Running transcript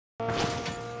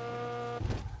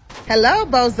Hello,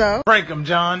 bozo. Break him,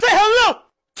 John. Say hello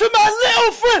to my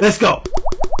little friend. Let's go.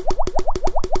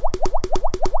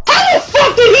 How the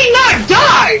fuck did he not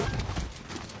die?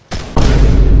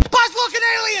 Boss looking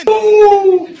alien.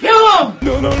 Ooh, kill him.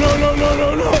 No.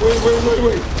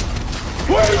 Wait.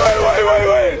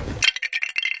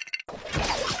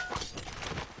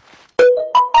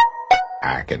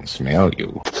 I can smell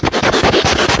you.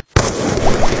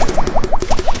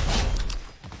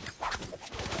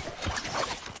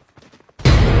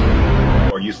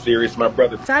 Are you serious, my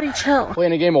brother? Daddy, chill.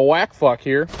 Playing a game of whack fuck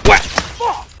here. Whack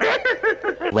fuck!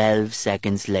 12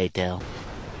 seconds later.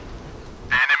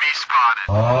 Enemy spotted.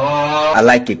 I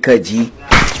like it, cut G.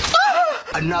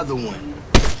 Another one.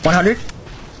 100.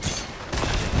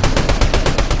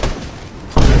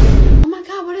 Oh my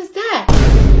god, what is that?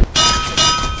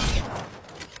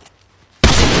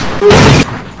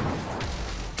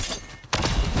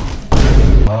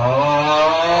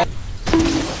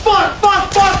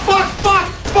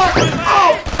 Fuck!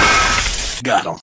 Oh! Got him.